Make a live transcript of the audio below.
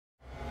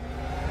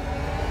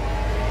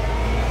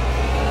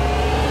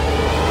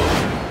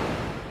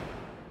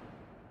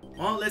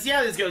Let's see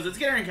how this goes. Let's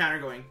get our encounter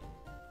going.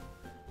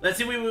 Let's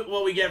see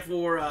what we get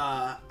for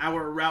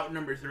our route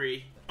number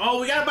 3. Oh,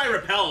 we gotta buy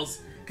repels.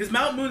 Because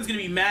Mount Moon's gonna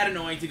be mad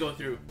annoying to go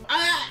through.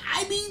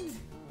 I mean...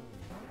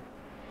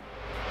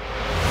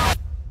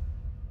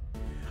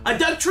 A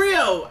duck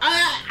trio!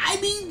 I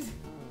mean...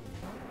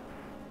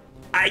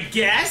 I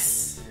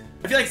guess?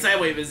 I feel like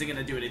Sidewave isn't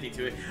gonna do anything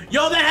to it.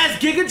 Yo, that has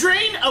Giga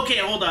Drain? Okay,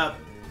 hold up.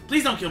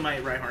 Please don't kill my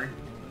Rhyhorn.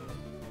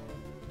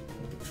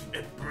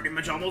 It pretty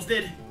much almost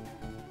did.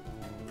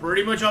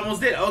 Pretty much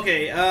almost did.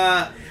 Okay,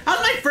 how's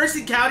my first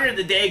encounter of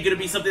the day gonna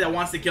be something that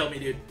wants to kill me,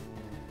 dude?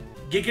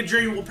 Giga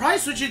Drain, we'll probably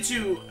switch it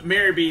to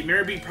Maribee.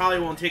 Maribee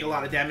probably won't take a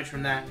lot of damage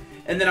from that.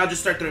 And then I'll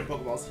just start throwing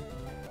Pokeballs.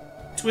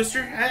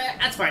 Twister?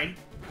 That's fine.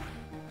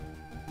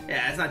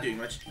 Yeah, it's not doing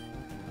much.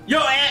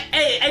 Yo,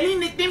 hey, any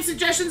nickname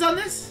suggestions on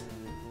this?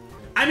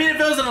 I mean, if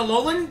it was an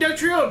Alolan Duck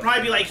Trio, it would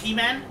probably be like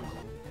He-Man.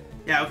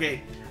 Yeah,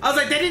 okay. I was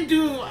like, they didn't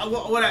do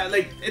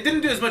it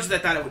didn't do as much as I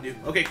thought it would do.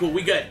 Okay, cool,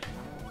 we good.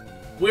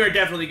 We are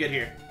definitely good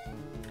here.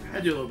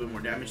 I'll do a little bit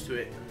more damage to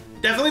it.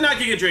 Definitely not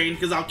Giga Drain,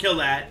 because I'll kill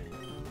that.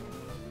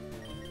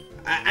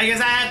 I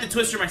guess I have to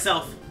Twister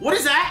myself. What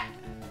is that?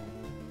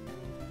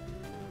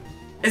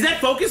 Is that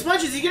Focus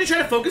Punch? Is he gonna try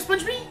to Focus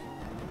Punch me?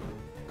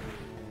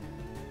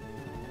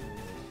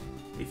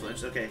 He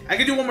flinched, okay. I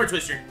can do one more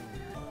Twister.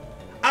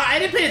 I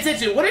didn't pay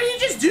attention. What did he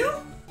just do?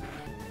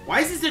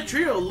 Why is this a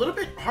trio a little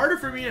bit harder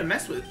for me to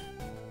mess with?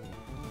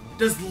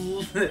 Does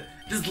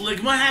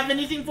Ligma have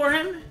anything for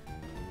him?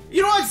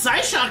 You know what?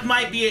 Psyshock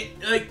might be,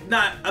 like,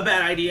 not a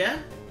bad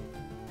idea.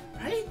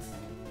 Right?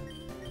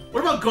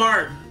 What about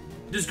Garb?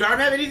 Does Garb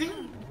have anything?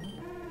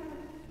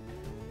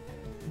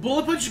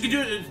 Bullet Punch, you can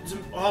do it.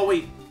 Oh,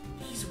 wait.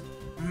 He's...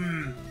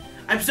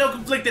 I'm so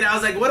conflicted. I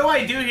was like, what do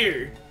I do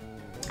here?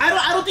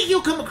 I don't think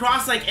he'll come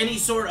across, like, any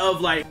sort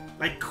of, like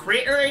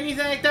crit or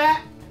anything like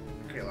that.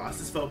 Okay, lost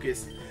his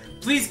focus.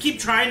 Please keep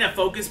trying to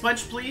Focus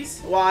Punch,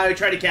 please, while I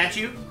try to catch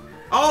you.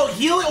 Oh,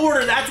 Heal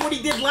Order. That's what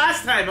he did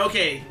last time.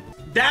 Okay.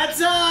 That's,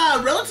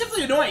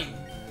 relatively annoying.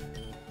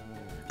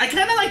 I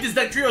kind of like this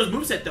Duck Trio's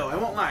moveset, though. I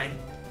won't lie.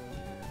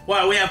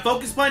 Wow, we have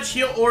Focus Punch,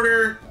 Heal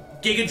Order,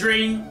 Giga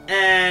Drain,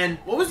 and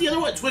what was the other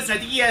one? Twister. I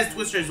think he has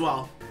Twister as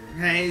well.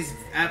 He's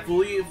at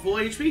full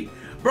HP.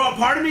 Bro,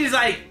 part of me is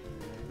like,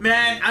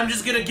 man, I'm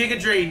just gonna Giga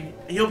Drain.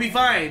 He'll be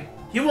fine.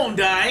 He won't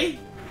die,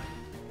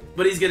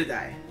 but he's gonna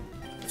die.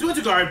 So what's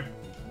a Garb?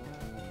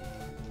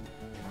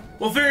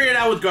 We'll figure it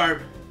out with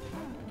Garb.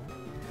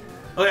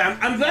 Okay,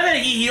 I'm glad that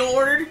he Heal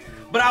Ordered,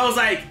 but I was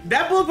like,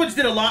 that Bullet Punch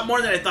did a lot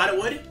more than I thought it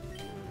would.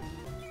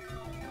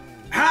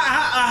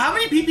 How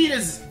many PP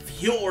does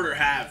Heal Order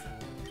have?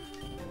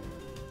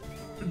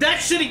 That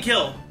shouldn't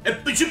kill.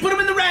 It should put him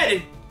in the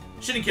red.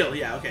 Shouldn't kill,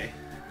 yeah, okay.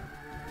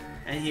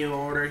 And Heal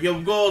Order.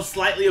 He'll go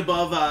slightly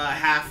above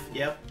half.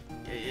 Yep.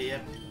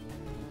 Yep.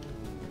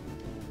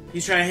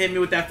 He's trying to hit me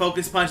with that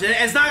Focus Punch.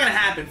 It's not gonna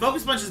happen.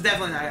 Focus Punch is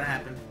definitely not gonna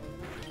happen.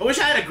 I wish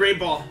I had a Great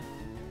Ball.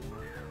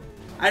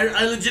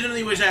 I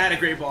legitimately wish I had a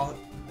Great Ball.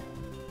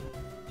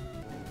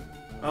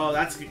 Oh,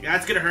 that's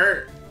gonna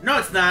hurt. No,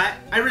 it's not.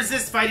 I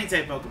resist fighting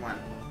type Pokemon.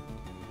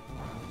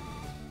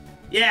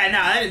 Yeah, no,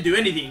 that didn't do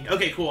anything.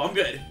 Okay, cool. I'm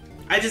good.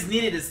 I just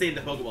needed to save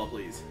the Pokeball,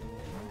 please.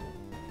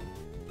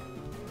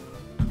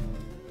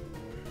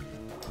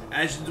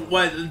 I should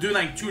do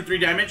like 2 or 3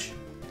 damage.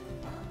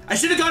 I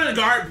should have gone into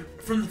Garb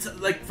from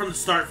the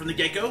start, from the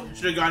get-go.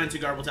 Should have gone into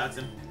Garble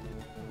Toxin.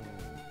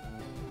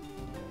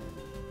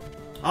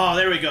 Oh,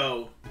 there we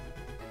go.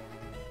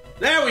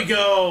 There we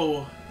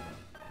go.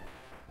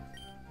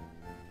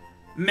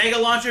 Mega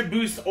Launcher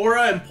boosts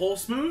Aura and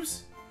Pulse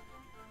moves.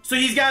 So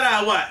he's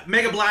got what?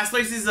 Mega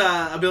Blastoise's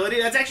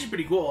ability. That's actually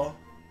pretty cool.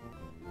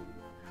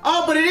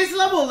 Oh, but it is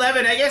level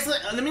 11. I guess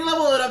let me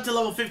level it up to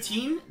level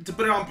 15 to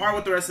put it on par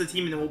with the rest of the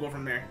team, and then we'll go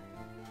from there.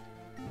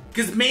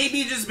 Because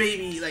maybe, just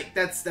maybe, like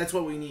that's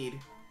what we need.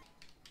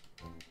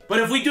 But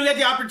if we do get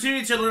the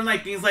opportunity to learn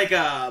like things like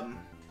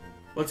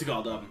what's it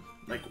called?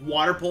 Like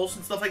Water Pulse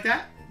and stuff like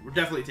that, we're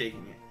definitely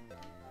taking it.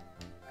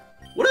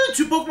 What are the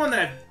 2 Pokemon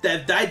that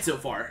have died so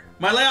far?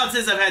 My layout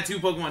says I've had 2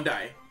 Pokemon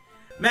die.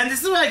 Man,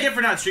 this is what I get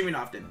for not streaming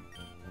often.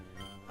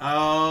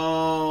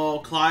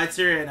 Oh,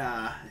 Clawitzer and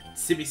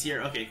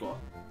Simisear. Okay, cool.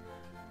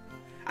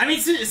 I mean,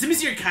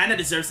 Simisear kind of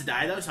deserves to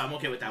die, though, so I'm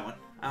okay with that one.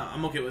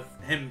 I'm okay with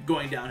him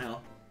going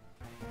downhill.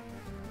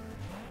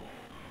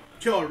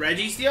 Kill a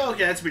Registeel?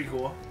 Okay, that's pretty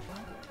cool.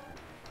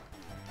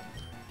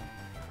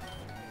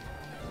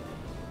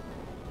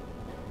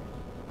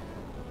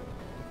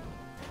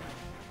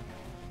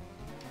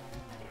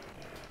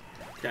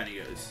 Down he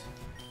goes.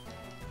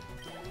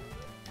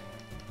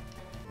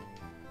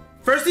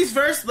 First things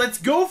first, let's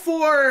go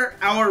for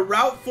our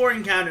Route 4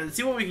 encounter. Let's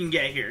see what we can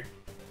get here.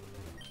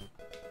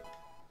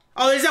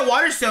 Oh, there's that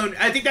Waterstone.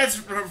 I think that's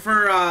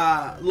for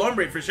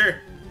Lombre for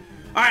sure.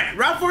 Alright,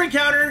 Route 4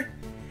 encounter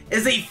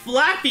is a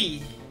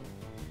Flappy.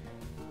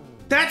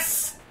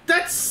 That's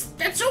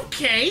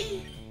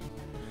okay.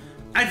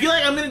 I feel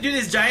like I'm gonna do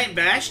this Giant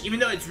Bash, even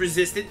though it's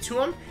resistant to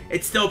him,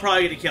 it's still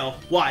probably gonna kill.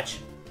 Watch.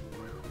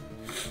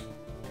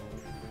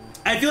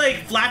 I feel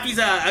like Flappy's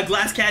a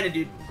glass cannon,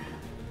 dude.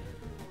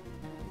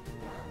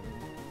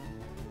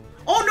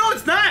 Oh, no,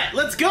 it's not.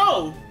 Let's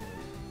go.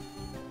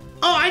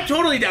 Oh, I'm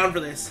totally down for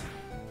this.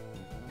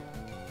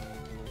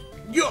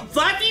 Yo,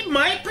 Flappy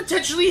might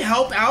potentially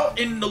help out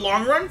in the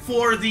long run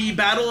for the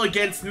battle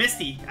against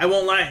Misty. I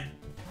won't lie.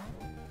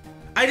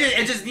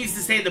 It just needs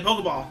to stay in the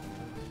Pokeball.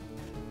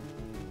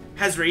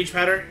 Has Rage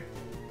Powder.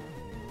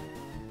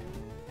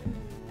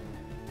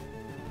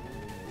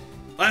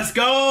 Let's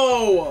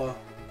go!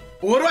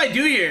 What do I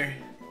do here?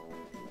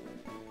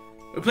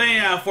 We're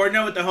playing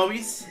Fortnite with the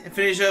homies and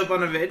finish up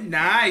on a vid.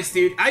 Nice,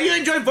 dude. Are you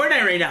enjoying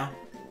Fortnite right now?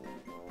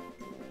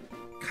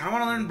 Kinda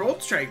wanna learn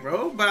Bolt Strike,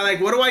 bro. But like,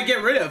 what do I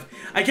get rid of?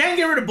 I can't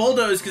get rid of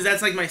Bulldoze because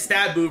that's like my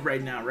stab move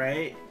right now,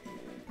 right?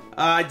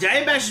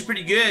 Giant Bash is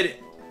pretty good.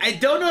 I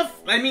don't know if,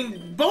 I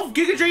mean, both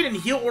Giga Drain and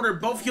Heal Order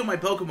both heal my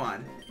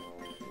Pokemon.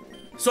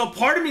 So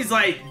part of me is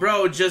like,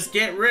 bro, just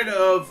get rid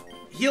of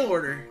Heal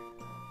Order.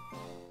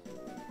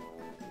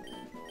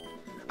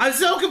 I'm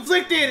so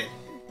conflicted.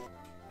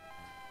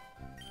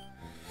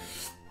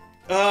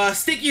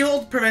 Sticky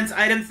Hold prevents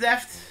item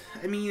theft.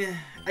 I mean,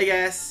 I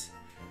guess.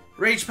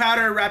 Rage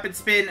Powder, Rapid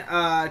Spin,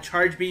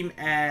 Charge Beam,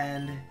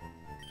 and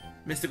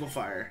Mystical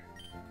Fire.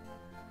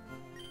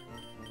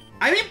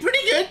 I mean, pretty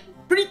good.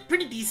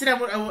 Pretty decent.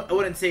 I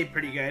wouldn't say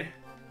pretty good.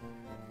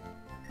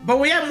 But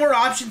we have more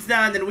options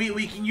now, and then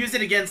we can use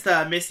it against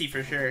Misty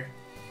for sure.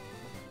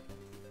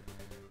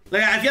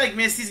 Like, I feel like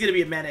Misty's gonna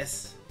be a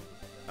menace.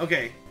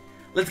 Okay.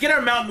 Let's get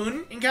our Mount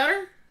Moon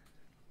encounter.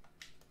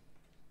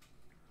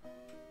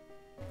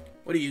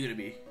 What are you gonna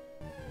be?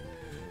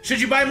 Should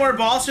you buy more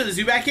balls for the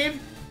Zubat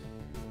Cave?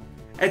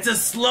 It's a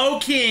Slow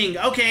King.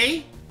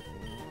 Okay.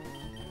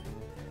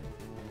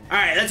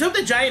 Alright, let's hope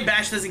the Giant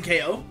Bash doesn't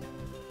KO.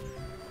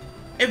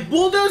 If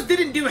Bulldoze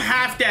didn't do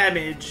half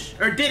damage,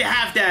 or did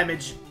half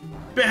damage,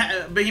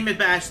 Behemoth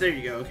Bash, there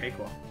you go. Okay,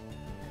 cool.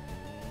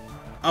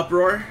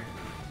 Uproar.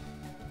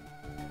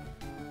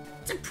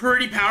 It's a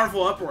pretty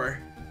powerful Uproar.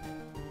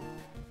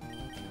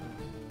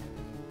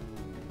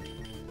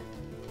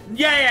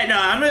 Yeah, no,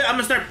 I'm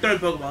gonna start throwing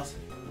Pokeballs.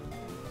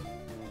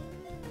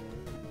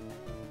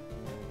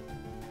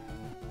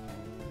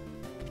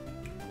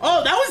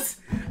 Oh, that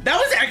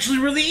was actually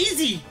really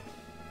easy.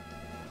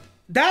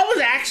 That was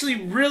actually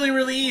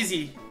really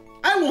easy.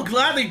 I will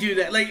gladly do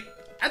that. Like,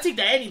 I'll take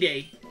that any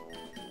day.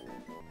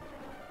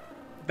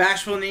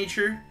 Bashful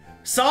Nature.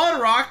 Solid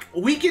Rock.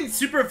 Weakened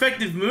super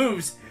effective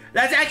moves.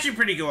 That's actually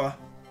pretty cool.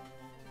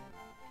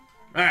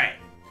 Alright.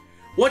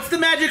 What's the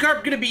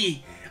Magikarp gonna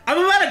be? I'm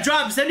about to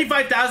drop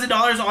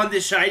 $75,000 on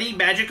this shiny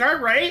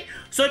Magikarp, right?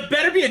 So it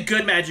better be a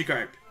good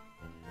Magikarp.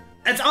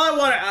 That's all I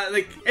want.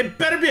 Like, it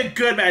better be a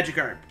good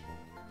Magikarp.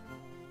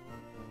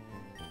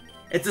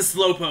 It's a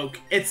Slowpoke.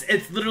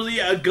 It's literally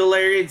a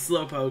Galarian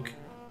Slowpoke.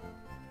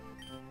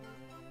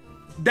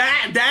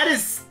 That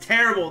is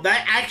terrible.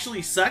 That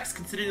actually sucks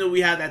considering that we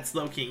have that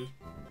Slowking.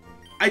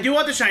 I do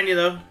want the shiny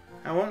though.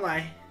 I won't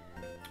lie.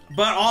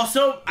 But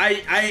also,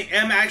 I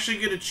am actually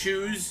gonna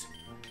choose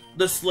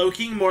the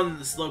Slowking more than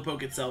the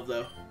Slowpoke itself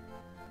though.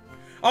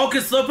 Oh,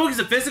 because Slowpoke is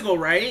a physical,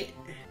 right?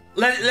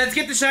 Let's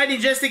get the shiny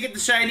just to get the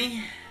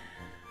shiny.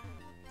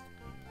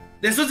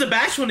 This was a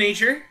Bashful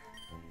Nature.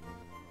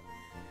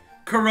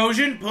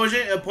 Corrosion,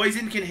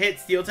 poison can hit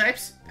steel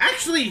types.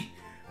 Actually,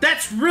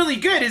 that's really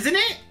good, isn't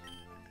it?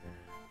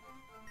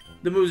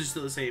 The moves are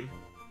still the same.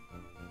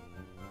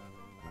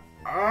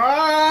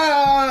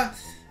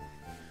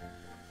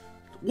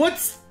 What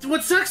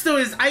sucks though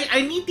is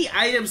I need the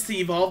items to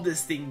evolve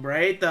this thing,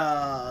 right?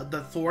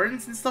 The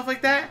thorns and stuff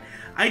like that.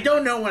 I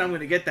don't know when I'm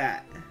gonna get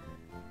that.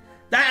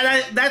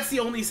 That's the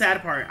only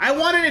sad part. I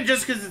wanted it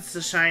just because it's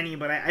a shiny,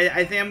 but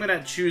I think I'm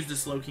gonna choose the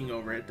Slowking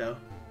over it though.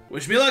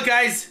 Wish me luck,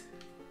 guys.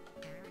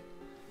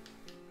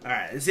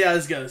 Alright, let's see how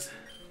this goes.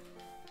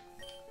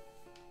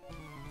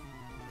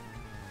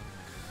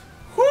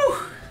 Whew!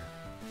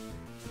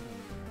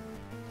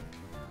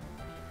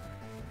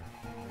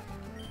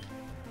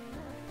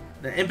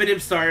 The Impidimp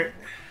start.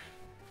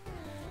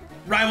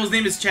 Rival's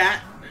name is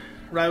Chat.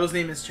 Rival's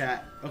name is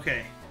Chat.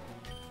 Okay.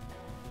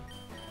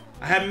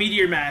 I have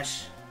Meteor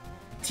Mash.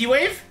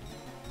 T-Wave?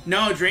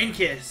 No, Drain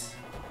Kiss.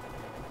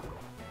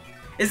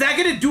 Is that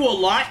gonna do a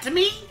lot to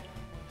me?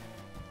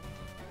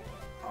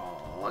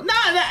 No,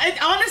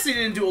 it honestly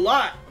didn't do a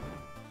lot.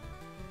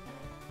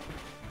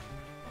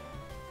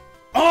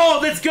 Oh,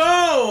 let's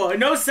go!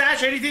 No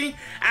Sash or anything.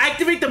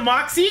 Activate the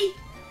Moxie.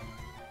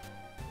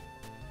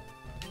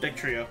 Deck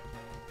Trio.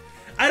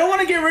 I don't want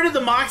to get rid of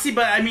the Moxie,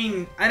 but I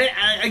mean,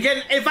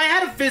 again, if I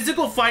had a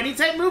physical fighting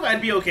type move, I'd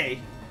be okay.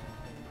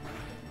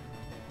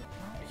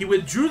 He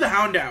withdrew the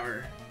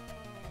Houndour.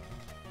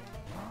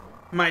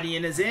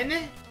 Mightyena is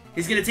in.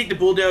 He's gonna take the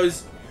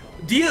Bulldoze.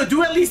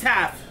 Do at least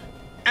half.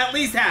 At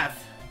least half.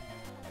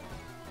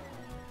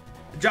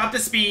 Drop the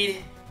speed.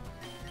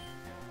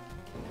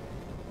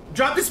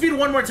 Drop the speed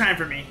one more time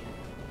for me.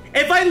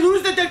 If I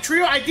lose the Duck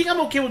Trio, I think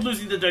I'm okay with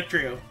losing the Duck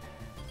Trio.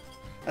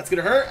 That's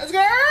gonna hurt. That's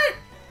gonna hurt.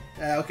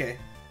 Okay.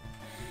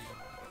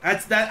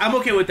 I'm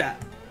okay with that.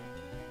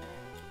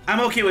 I'm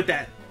okay with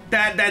that.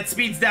 That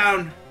speeds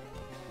down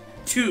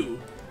 2.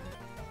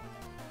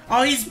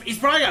 Oh, he's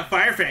probably got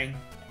Fire Fang.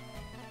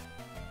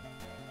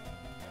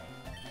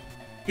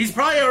 He's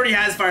probably already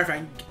has Fire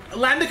Fang.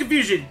 Land the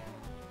confusion.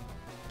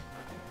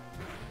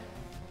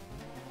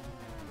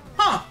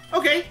 Huh,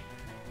 okay.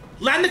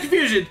 Land the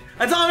confusion.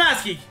 That's all I'm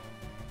asking.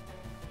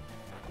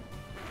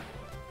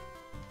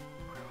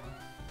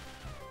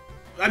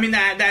 I mean,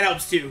 that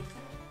helps too.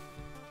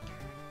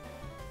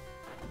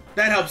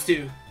 That helps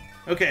too.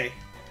 Okay.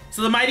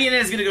 So the Mighty Inn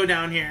is gonna go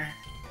down here.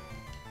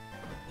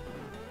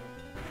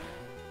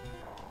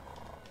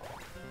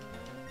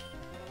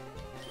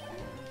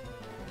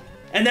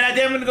 And then I'm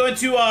gonna go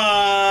into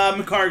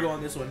McCargo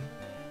on this one.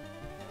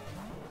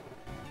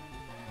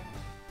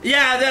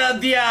 Yeah,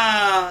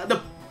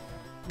 the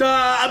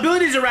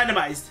abilities are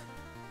randomized.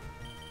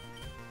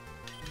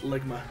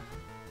 Ligma.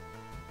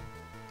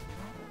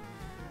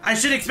 I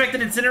should expect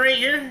an Incinerate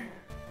here.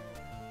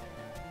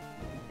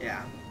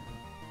 Yeah.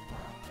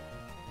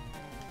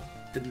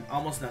 Did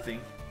almost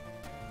nothing.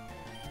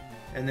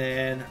 And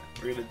then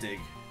we're gonna dig.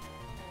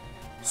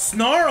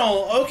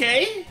 Snarl,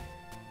 okay.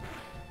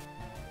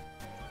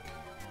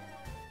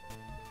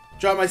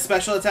 Drop my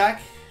special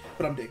attack,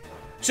 but I'm dig.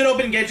 Should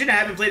open Genshin. I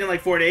haven't played in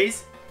like 4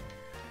 days.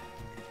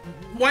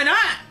 Why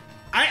not?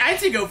 I'd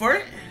say go for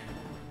it.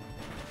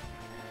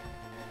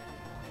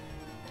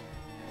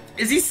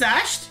 Is he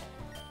sashed?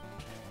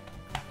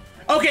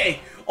 Okay,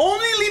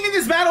 only leaving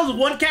this battle with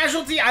 1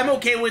 casualty, I'm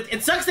okay with.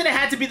 It sucks that it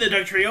had to be the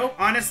Dark Trio,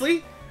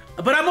 honestly,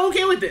 but I'm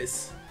okay with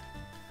this.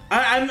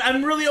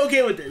 I'm really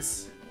okay with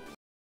this.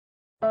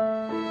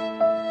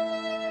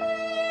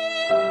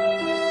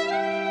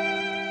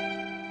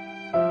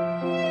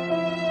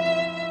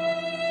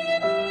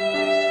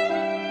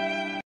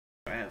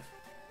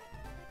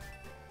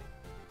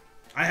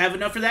 I have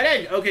enough for that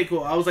egg. Okay,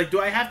 cool. I was like, do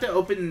I have to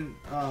open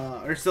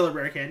or sell a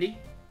rare candy?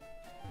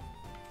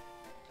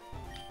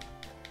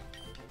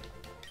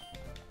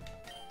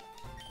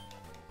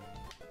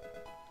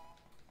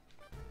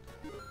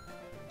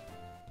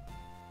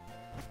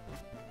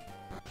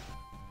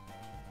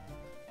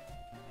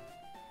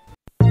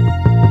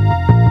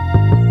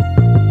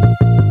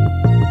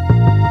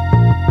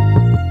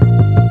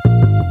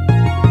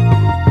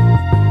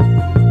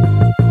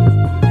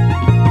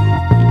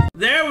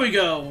 There we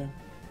go.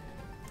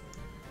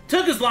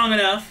 Took us long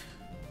enough.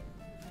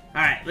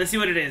 Alright, let's see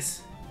what it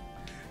is.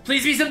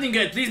 Please be something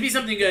good. Please be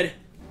something good.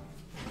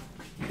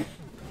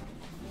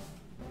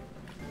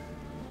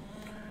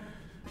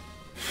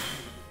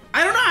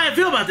 I don't know how I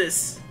feel about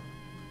this.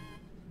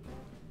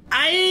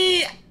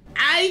 I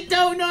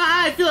don't know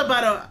how I feel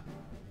about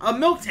a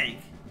milk tank.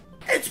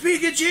 It's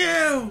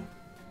Pikachu!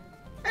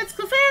 It's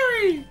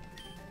Clefairy!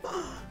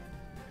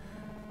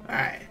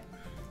 Alright.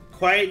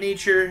 Quiet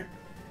Nature.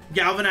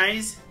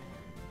 Galvanize.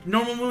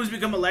 Normal moves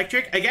become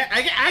electric. I get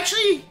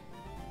actually.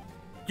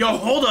 Yo,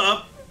 hold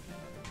up.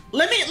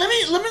 Let me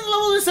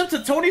level this up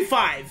to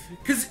 25,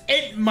 cause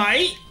it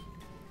might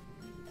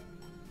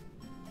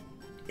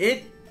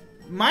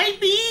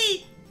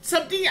be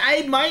something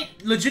I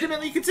might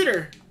legitimately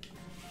consider.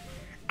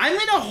 I'm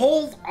gonna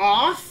hold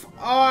off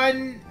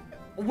on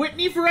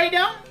Whitney for right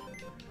now,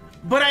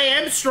 but I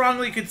am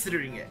strongly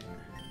considering it.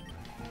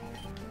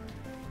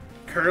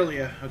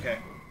 Curlia, okay.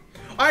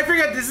 Oh, I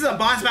forgot this is a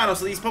boss battle,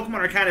 so these Pokemon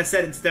are kind of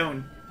set in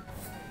stone.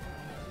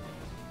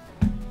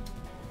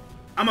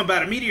 I'm about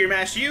to Meteor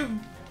Mash you.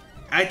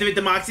 Activate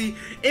the Moxie.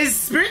 Is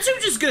Spirit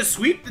Surge just gonna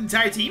sweep the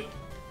entire team?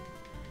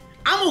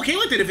 I'm okay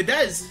with it if it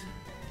does.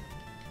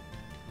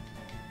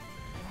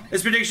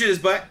 This prediction is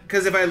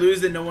because if I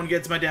lose, then no one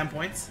gets my damn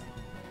points.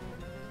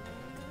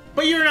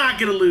 But you're not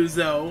gonna lose,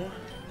 though.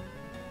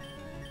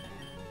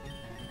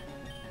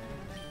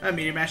 I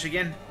Meteor Mash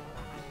again.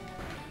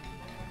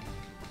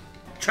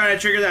 Trying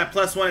to trigger that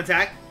 +1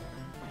 attack.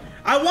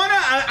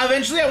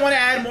 Eventually I wanna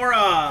add more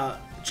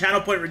channel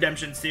point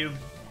redemptions too.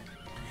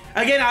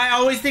 Again, I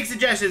always take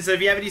suggestions, so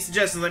if you have any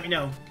suggestions, let me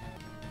know.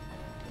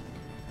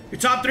 Your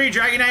top 3,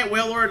 Dragonite,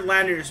 Wailord,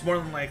 Landers, more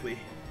than likely.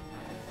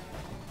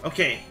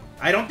 Okay,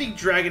 I don't think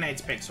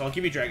Dragonite's picked, so I'll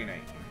give you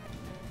Dragonite.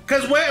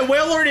 Because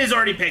Wailord is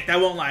already picked, I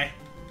won't lie.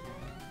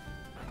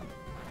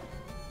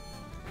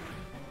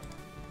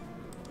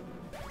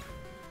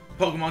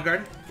 Pokemon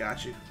card?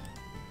 Got you.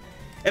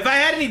 If I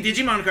had any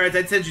Digimon cards,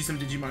 I'd send you some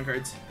Digimon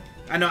cards.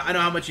 I know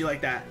how much you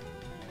like that.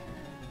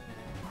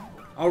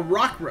 A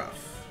Rockruff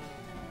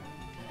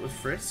with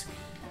Frisk.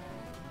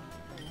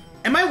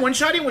 Am I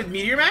one-shotting with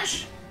Meteor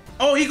Mash?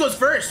 Oh, he goes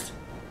first.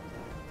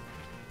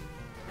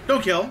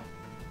 Don't kill.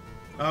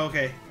 Oh,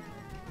 okay.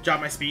 Drop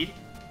my speed.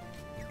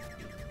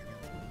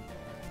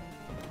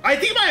 I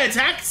think my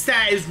attack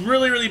stat is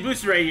really, really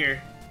boosted right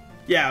here.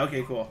 Yeah,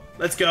 okay, cool.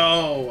 Let's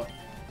go.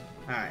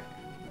 Alright.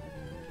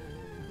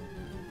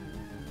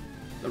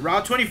 The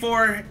Route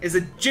 24 is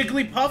a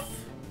Jigglypuff.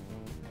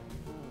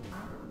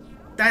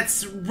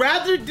 That's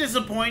rather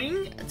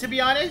disappointing, to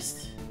be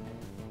honest.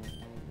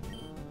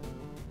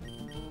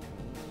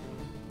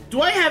 Do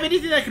I have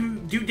anything that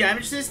can do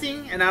damage to this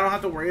thing and I don't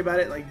have to worry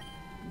about it? Like,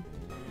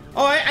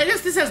 oh, I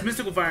guess this has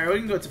Mystical Fire. We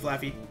can go to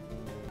Flaffy.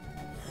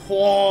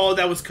 Oh,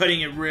 that was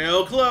cutting it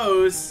real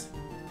close.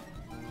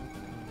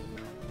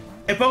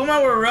 If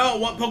Pokemon were real,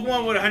 what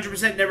Pokemon would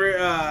 100% never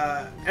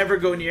ever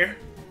go near?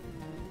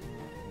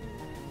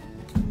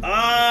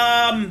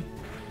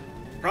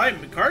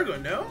 Probably cargo,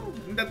 no?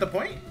 Isn't that the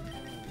point?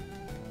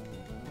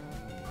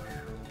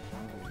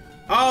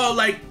 Oh,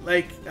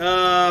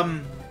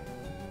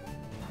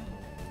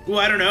 well,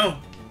 I don't know.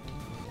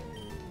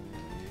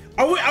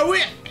 Are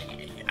we?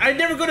 I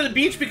never go to the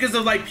beach because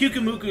of like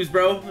pukumukus,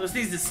 bro. Those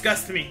things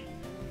disgust me.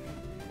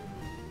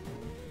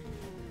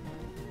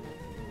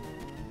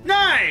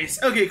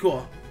 Nice. Okay,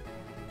 cool.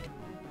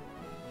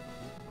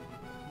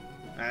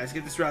 Alright, let's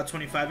get this Route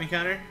 25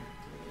 encounter.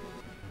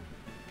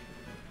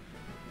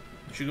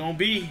 What you gonna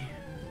be?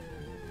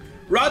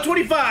 Route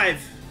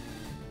 25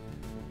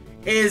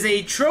 is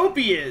a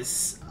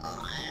Tropius.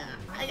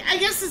 I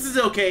guess this is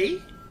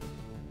okay.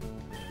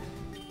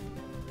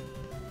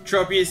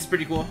 Tropius is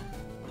pretty cool.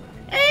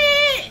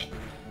 I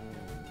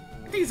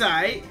think it's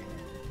alright.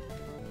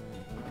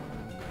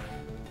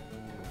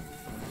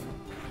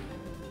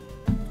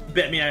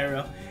 Bet me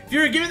IRL. If you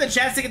were given the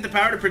chance to get the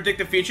power to predict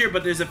the future,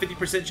 but there's a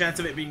 50% chance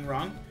of it being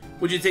wrong,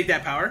 would you take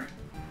that power?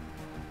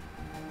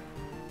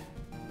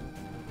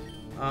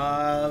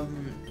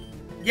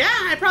 Yeah,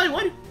 I probably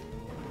would.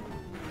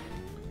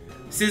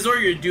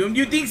 Scizor, you're doomed.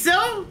 You think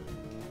so?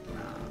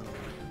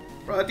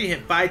 Bro, I think it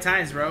hit 5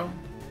 times, bro.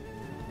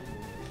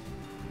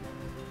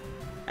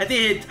 I think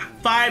it hit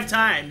 5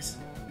 times.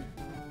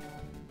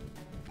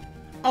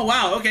 Oh,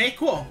 wow. Okay,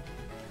 cool.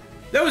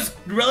 That was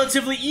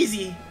relatively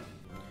easy.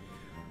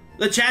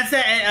 The chance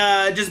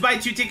that just buy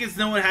 2 tickets,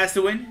 no one has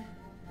to win.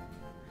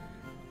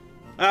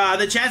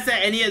 The chance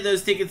that any of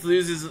those tickets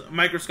lose is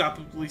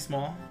microscopically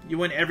small. You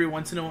win every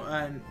once in a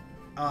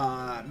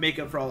while, make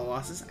up for all the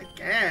losses, I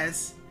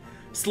guess.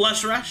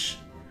 Slush Rush,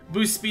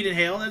 boost speed and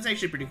hail. That's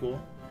actually pretty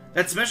cool.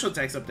 That special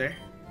attack's up there.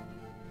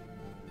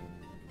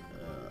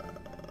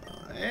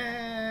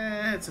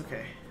 It's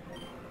okay.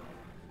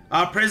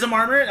 Prism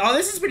Armor. Oh,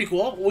 this is pretty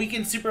cool.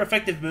 Weaken super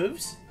effective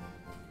moves.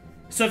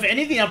 So if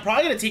anything, I'm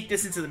probably going to take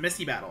this into the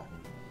Misty Battle.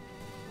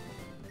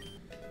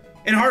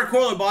 In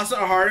hardcore, the bosses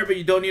are harder, but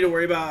you don't need to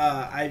worry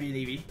about Ivy and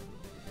Eevee.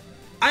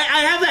 I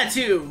have that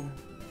too.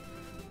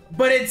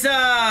 But it's,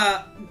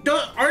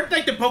 aren't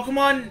like the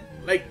Pokemon,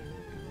 like,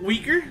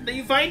 weaker that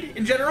you find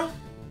in general?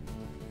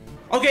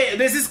 Okay,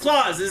 this is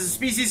Claws. This is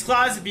Species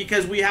Claws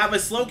because we have a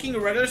Slowking, a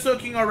regular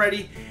Slowking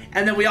already,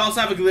 and then we also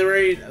have a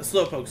Glittering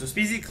Slowpoke. So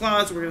Species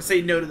Claws, we're going to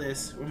say no to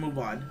this. We'll move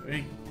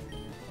on.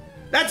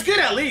 That's good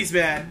at least,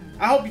 man.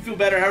 I hope you feel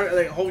better.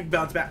 I hope you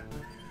bounce back.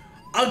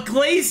 A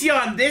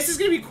Glaceon. This is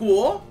going to be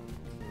cool.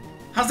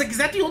 I was like, is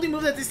that the only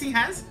move that this thing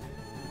has?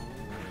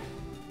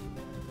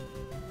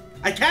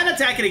 I can't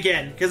attack it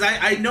again, because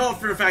I know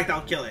for a fact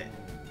I'll kill it.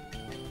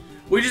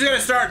 We're just going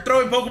to start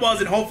throwing Pokeballs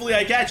and hopefully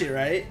I catch it,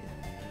 right?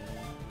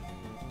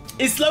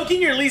 Is Slowking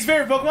your least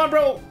favorite Pokemon,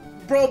 bro?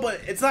 Bro, but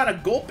it's not a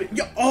Gulp.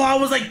 Oh, I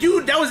was like,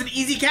 dude, that was an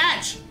easy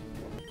catch.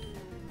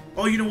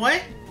 Oh, you know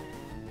what?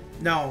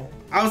 No.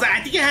 I was like,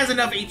 I think it has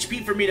enough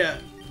HP for me to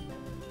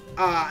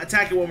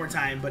attack it one more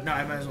time, but no,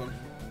 I might as well.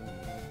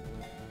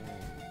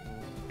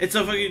 It's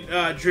so fucking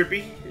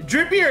Drippy.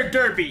 Drippy or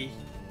Derpy?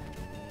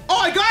 Oh,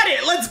 I got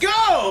it! Let's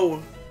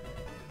go!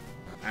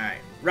 Alright,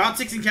 Route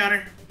 6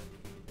 encounter.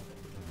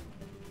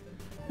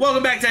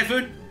 Welcome back,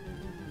 Typhoon.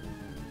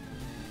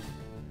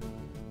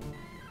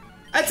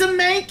 That's a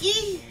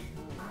Mankey?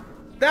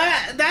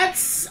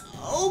 That's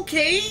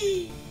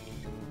okay.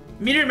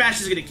 Meteor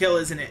Mash is gonna kill,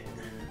 isn't it?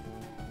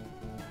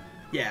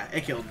 Yeah,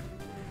 it killed.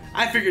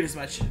 I figured as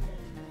much.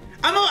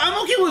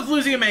 I'm okay with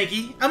losing a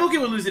Mankey. I'm okay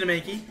with losing a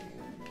Mankey.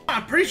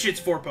 I'm pretty sure it's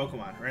 4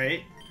 Pokemon,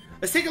 right?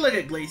 Let's take a look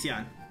at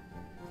Glaceon.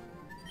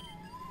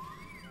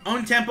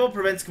 Own tempo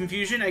prevents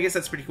confusion. I guess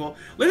that's pretty cool.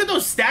 Look at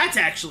those stats,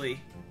 actually.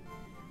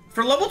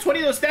 For level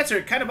 20, those stats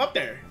are kind of up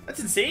there. That's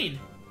insane.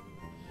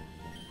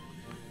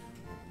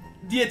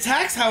 The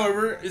attacks,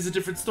 however, is a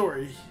different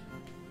story.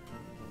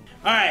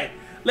 Alright,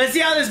 let's see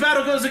how this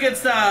battle goes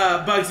against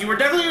Bugsy. We're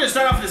definitely going to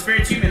start off with the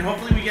Spiritomb, and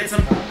hopefully we get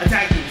some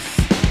attack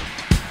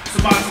boosts.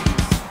 Some boxing.